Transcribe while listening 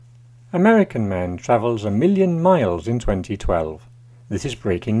American man travels 1,000,000 miles in 2012. This is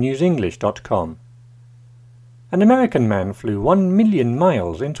BreakingNewsEnglish.com. An American man flew 1,000,000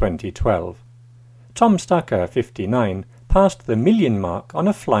 miles in 2012. Tom Stucker, 59, passed the million mark on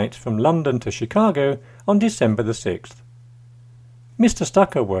a flight from London to Chicago on December the 6th. Mr.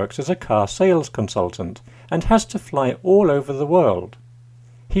 Stucker works as a car sales consultant and has to fly all over the world.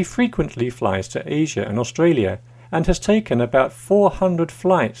 He frequently flies to Asia and Australia and has taken about 400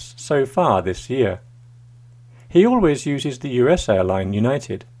 flights so far this year. He always uses the US airline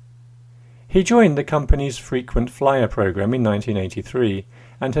United. He joined the company's frequent flyer program in 1983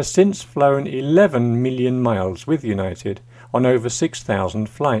 and has since flown 11 million miles with United on over 6,000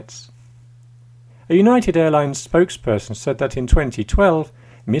 flights. A United Airlines spokesperson said that in 2012,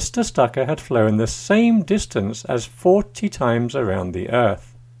 Mr. Stucker had flown the same distance as 40 times around the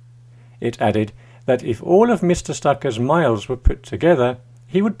Earth. It added that if all of Mr. Stucker's miles were put together,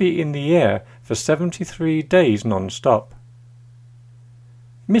 he would be in the air for 73 days non-stop.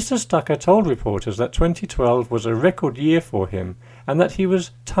 Mr. Stucker told reporters that 2012 was a record year for him and that he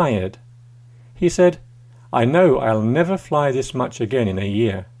was tired. He said, "I know I'll never fly this much again in a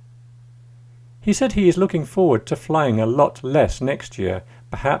year." He said he is looking forward to flying a lot less next year,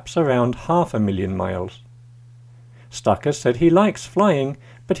 perhaps around 500,000 miles. Stucker said he likes flying,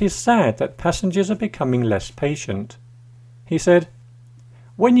 but is sad that passengers are becoming less patient. He said,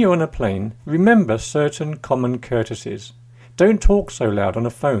 "When you're on a plane, remember certain common courtesies. Don't talk so loud on a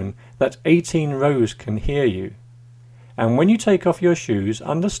phone that 18 rows can hear you. And when you take off your shoes,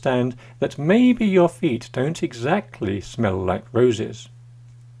 understand that maybe your feet don't exactly smell like roses."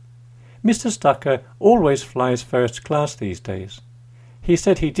 Mr. Stucker always flies first class these days. He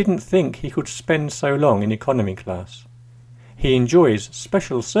said he didn't think he could spend so long in economy class. He enjoys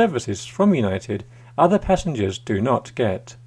special services from United other passengers do not get.